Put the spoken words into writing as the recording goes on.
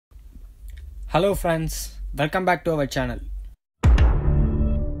Hello friends, welcome back to our channel.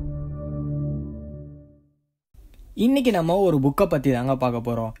 இன்னைக்கு நம்ம ஒரு புக்கை பற்றி தாங்க பார்க்க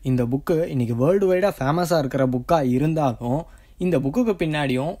போகிறோம். இந்த புக்கு இன்னைக்கு வேர்ல்டு வைடாக ஃபேமஸாக இருக்கிற புக்காக இருந்தாலும் இந்த புக்குக்கு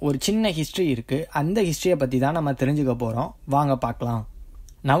பின்னாடியும் ஒரு சின்ன ஹிஸ்ட்ரி இருக்குது. அந்த ஹிஸ்ட்ரியை பற்றி தான் நம்ம தெரிஞ்சுக்க போகிறோம். வாங்க பார்க்கலாம்.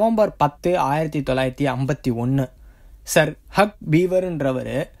 நவம்பர் 10, 1951 சர் ஹக்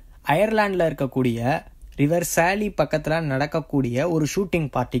பீவர்ன்றவர் அயர்லாண்டில் இருக்கக்கூடிய ரிவர் சாலி பக்கத்தில் நடக்கக்கூடிய ஒரு ஷூட்டிங்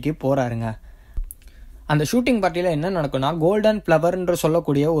பார்ட்டிக்கு போகிறாருங்க. அந்த ஷூட்டிங் பார்ட்டியில் என்ன நடக்கும்னா, கோல்டன் ஃப்ளவர்ன்ற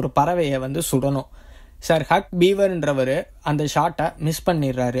சொல்லக்கூடிய ஒரு பறவையை சுடணும். சார் ஹக் பீவர்ன்றவர் அந்த ஷாட்டை மிஸ்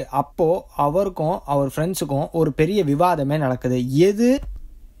பண்ணிடுறாரு. அப்போது அவருக்கும் அவர் ஃப்ரெண்ட்ஸுக்கும் ஒரு பெரிய விவாதமே நடக்குது. எது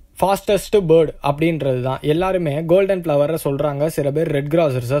ஃபாஸ்டஸ்ட் பேர்டு அப்படின்றது தான். எல்லாருமே கோல்டன் ஃப்ளவரை சொல்கிறாங்க, சில பேர் ரெட்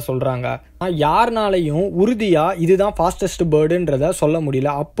கிராசர்ஸை சொல்கிறாங்க. யாருனாலையும் உறுதியாக இதுதான் ஃபாஸ்டஸ்ட் பேர்டுன்றத சொல்ல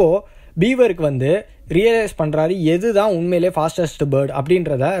முடியல. அப்போது பீவருக்கு ரியலைஸ் பண்ணுறாரு எதுதான் உண்மையிலே ஃபாஸ்டஸ்ட் பேர்டு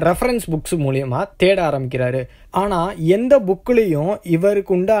அப்படின்றத ரெஃபரன்ஸ் புக்ஸ் மூலியமாக தேட ஆரம்பிக்கிறாரு. ஆனால் எந்த புக்லேயும்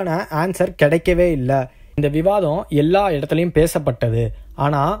இவருக்கு உண்டான ஆன்சர் கிடைக்கவே இல்லை. இந்த விவாதம் எல்லா இடத்துலையும் பேசப்பட்டது.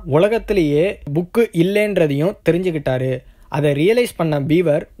 ஆனால் உலகத்திலேயே புக்கு இல்லைன்றதையும் தெரிஞ்சுக்கிட்டாரு. அதை ரியலைஸ் பண்ண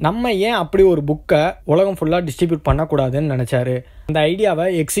பீவர் நம்ம ஏன் அப்படி ஒரு புக்கை உலகம் ஃபுல்லாக டிஸ்ட்ரிபியூட் பண்ணக்கூடாதுன்னு நினச்சாரு. அந்த ஐடியாவை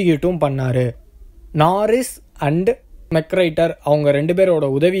எக்ஸிக்யூட்டும் பண்ணார். நாரிஸ் அண்ட் மெக்ரைட்டர் அவங்க 2 பேரோட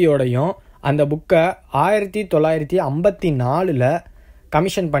உதவியோடையும் அந்த புக்கை 1954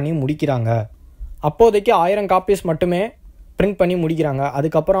 கமிஷன் பண்ணி முடிக்கிறாங்க. அப்போதைக்கு 1000 காப்பீஸ் மட்டுமே பிரிண்ட் பண்ணி முடிக்கிறாங்க.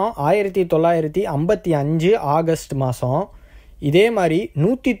 அதுக்கப்புறம் 1955 ஆகஸ்ட் மாதம் இதே மாதிரி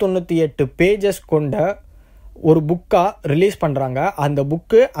 198 பேஜஸ் கொண்ட ஒரு புக்காக ரிலீஸ் பண்ணுறாங்க. அந்த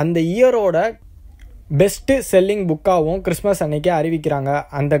புக்கு அந்த இயரோட பெஸ்ட்டு செல்லிங் புக்காகவும் கிறிஸ்மஸ் அன்னைக்கு அறிவிக்கிறாங்க.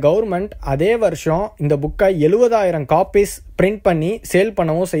 அந்த கவர்மெண்ட் அதே வருஷம் இந்த புக்கை 70,000 காப்பீஸ் பிரிண்ட் பண்ணி சேல்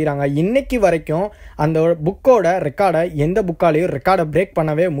பண்ணவும் செய்கிறாங்க. இன்னைக்கு வரைக்கும் அந்த புக்கோட ரெக்கார்டை எந்த புக்காலையும் ரெக்கார்டை பிரேக்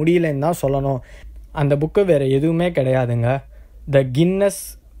பண்ணவே முடியலன்னு தான் சொல்லணும். அந்த புக்கு வேறு எதுவுமே கிடையாதுங்க. த கின்னஸ்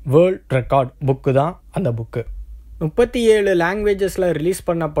வேர்ல்ட் ரெக்கார்ட் புக்கு தான் அந்த புக்கு. 37 லாங்குவேஜஸில் ரிலீஸ்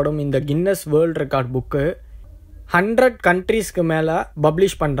பண்ணப்படும் இந்த கின்னஸ் வேர்ல்ட் ரெக்கார்ட் புக்கு 100 கண்ட்ரீஸ்க்கு மேலே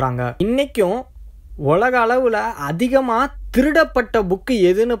பப்ளிஷ் பண்ணுறாங்க. இன்றைக்கும் உலக அளவில் அதிகமாக திருடப்பட்ட புக்கு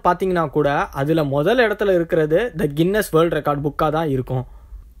எதுன்னு பார்த்தீங்கன்னா கூட அதில் முதல் இடத்துல இருக்கிறது த கின்னஸ் வேர்ல்ட் ரெக்கார்ட் புக்காக தான் இருக்கும்.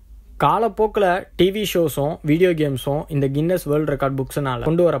 காலப்போக்கில் டிவி ஷோஸும் வீடியோ கேம்ஸும் இந்த கின்னஸ் வேர்ல்ட் ரெக்கார்ட் புக்ஸ்னால்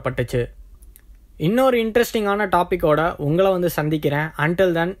கொண்டு வரப்பட்டுச்சு. இன்னொரு இன்ட்ரெஸ்டிங்கான டாப்பிக்கோட உங்களை சந்திக்கிறேன்.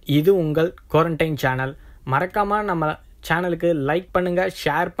 அன்டில் தென், இது உங்கள் குவாரண்டைன் சேனல். மறக்காமல் நம்ம சேனலுக்கு லைக் பண்ணுங்கள்,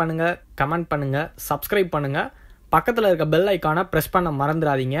 ஷேர் பண்ணுங்கள், கமெண்ட் பண்ணுங்கள், சப்ஸ்கிரைப் பண்ணுங்கள். பக்கத்தில் இருக்க பெல் ஐக்கானை ப்ரெஸ் பண்ண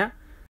மறந்துடாதீங்க.